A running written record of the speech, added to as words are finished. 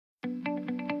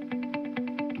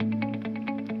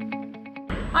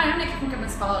Hi, I'm Nick from Goodman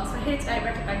Sparks. We're here today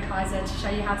at Goodman Kaiser to show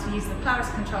you how to use the Clarus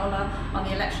Controller on the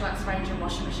Electrolux range of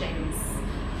washing machines.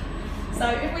 So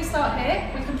if we start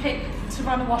here, we can pick to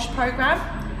run a wash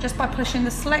program just by pushing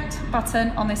the select button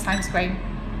on this home screen.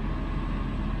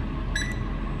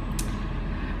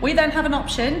 We then have an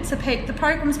option to pick the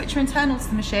programs which are internal to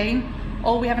the machine,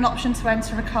 or we have an option to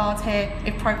enter a card here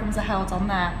if programs are held on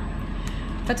there.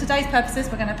 For today's purposes,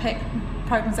 we're going to pick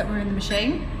programs that were in the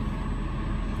machine.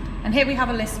 And here we have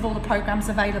a list of all the programs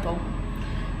available.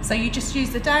 So you just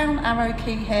use the down arrow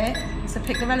key here to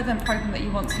pick the relevant program that you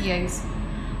want to use.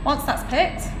 Once that's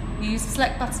picked, you use the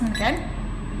select button again,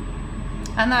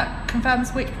 and that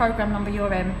confirms which program number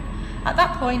you're in. At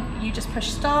that point, you just push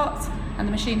start and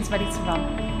the machine is ready to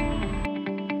run.